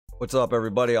What's up,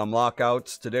 everybody? I'm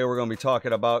Lockouts. Today we're going to be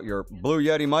talking about your Blue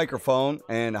Yeti microphone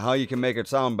and how you can make it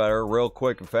sound better real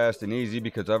quick and fast and easy,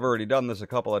 because I've already done this a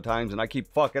couple of times and I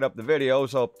keep fucking up the video,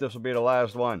 so this will be the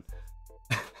last one.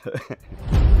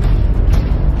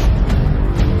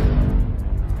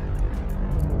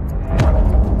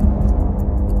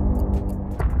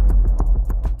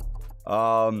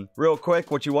 Real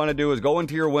quick, what you want to do is go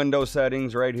into your Windows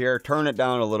settings right here, turn it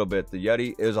down a little bit. The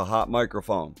Yeti is a hot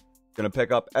microphone. It's going to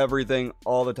pick up everything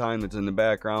all the time that's in the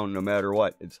background, no matter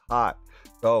what. It's hot.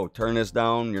 So turn this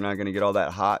down. You're not going to get all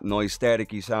that hot noise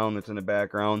staticky sound that's in the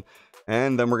background.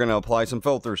 And then we're going to apply some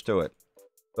filters to it.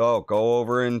 So go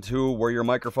over into where your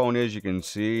microphone is. You can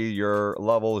see your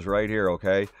levels right here,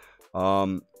 okay?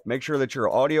 Make sure that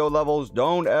your audio levels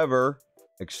don't ever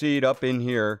exceed up in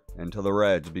here into the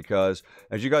reds, because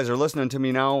as you guys are listening to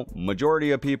me now, majority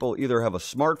of people either have a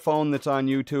smartphone that's on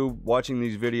YouTube watching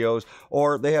these videos,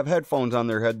 or they have headphones on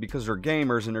their head because they're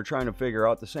gamers and they're trying to figure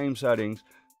out the same settings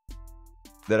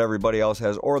that everybody else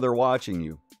has, or they're watching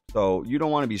you. So you don't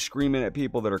want to be screaming at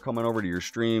people that are coming over to your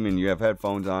stream and you have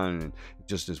headphones on and it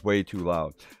just is way too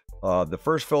loud. The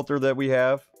first filter that we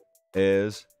have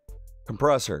is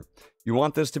compressor. You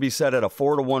want this to be set at a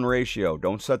 4:1 ratio.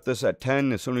 Don't set this at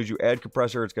 10. As soon as you add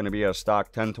compressor, it's going to be a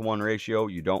stock 10:1 ratio.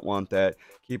 You don't want that.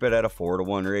 Keep it at a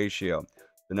 4:1 ratio.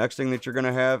 The next thing that you're going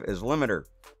to have is limiter.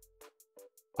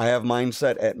 I have mine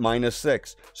set at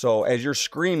 -6. So as you're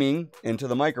screaming into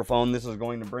the microphone, this is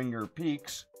going to bring your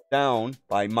peaks down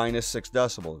by -6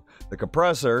 decibels. The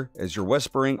compressor, as you're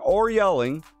whispering or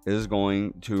yelling, is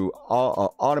going to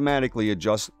automatically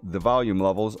adjust the volume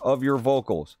levels of your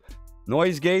vocals.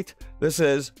 Noise gate, this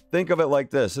is, think of it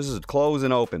like this. This is close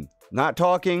and open. Not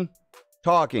talking,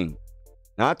 talking.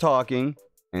 Not talking,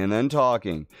 and then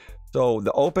talking. So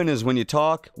the open is when you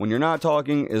talk. When you're not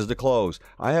talking is the close.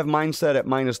 I have mine set at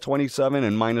 -27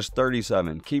 and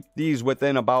 -37. Keep these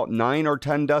within about 9 or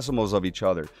 10 decimals of each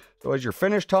other. So as you're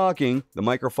finished talking, the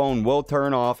microphone will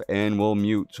turn off and will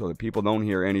mute so that people don't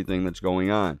hear anything that's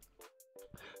going on.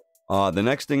 The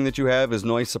next thing that you have is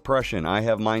noise suppression. I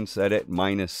have mine set at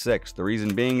 -6. The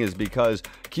reason being is because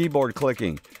keyboard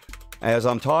clicking. As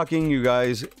I'm talking, you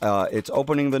guys, it's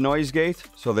opening the noise gate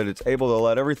so that it's able to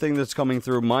let everything that's coming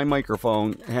through my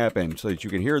microphone happen so that you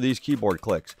can hear these keyboard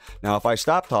clicks. Now, if I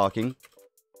stop talking,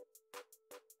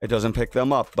 it doesn't pick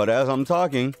them up. But as I'm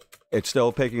talking, it's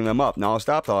still picking them up. Now I'll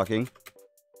stop talking.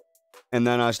 And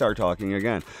then I start talking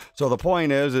again. So the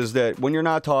point is that when you're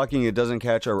not talking, it doesn't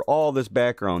catch all this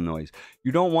background noise.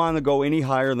 You don't want to go any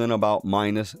higher than about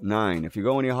 -9. If you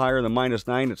go any higher than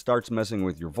 -9, it starts messing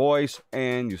with your voice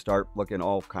and you start looking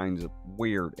all kinds of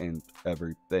weird and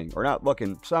everything. Or not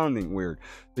looking, sounding weird.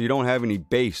 So you don't have any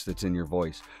bass that's in your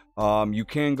voice. You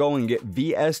can go and get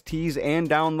VSTs and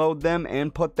download them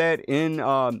and put that in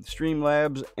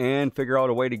Streamlabs and figure out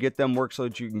a way to get them work so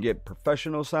that you can get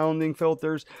professional sounding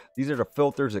filters. These are the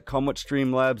filters that come with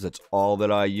Streamlabs. That's all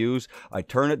that I use. I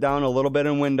turn it down a little bit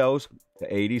in Windows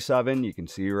to 87. You can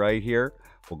see right here.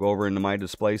 We'll go over into my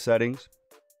display settings.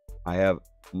 I have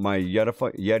my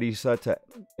Yeti set to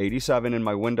 87 in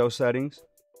my Windows settings.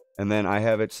 And then I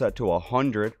have it set to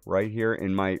 100 right here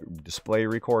in my display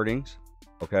recordings.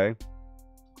 Okay,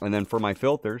 and then for my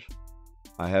filters,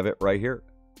 I have it right here.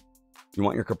 You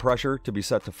want your compressor to be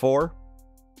set to 4.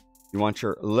 You want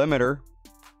your limiter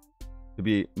to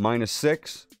be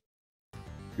 -6.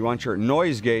 You want your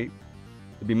noise gate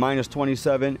to be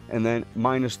 -27 and then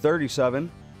 -37.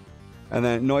 And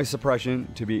then noise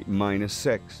suppression to be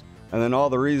 -6. And then all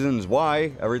the reasons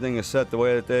why everything is set the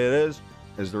way that it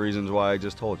is the reasons why I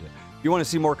just told you. If you want to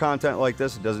see more content like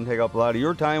this, it doesn't take up a lot of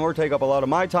your time or take up a lot of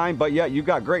my time, but yet you've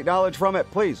got great knowledge from it,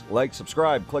 please like,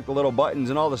 subscribe, click the little buttons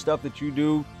and all the stuff that you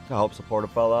do to help support a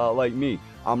fella out like me.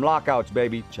 I'm Lockouts,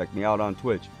 baby. Check me out on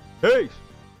Twitch. Peace!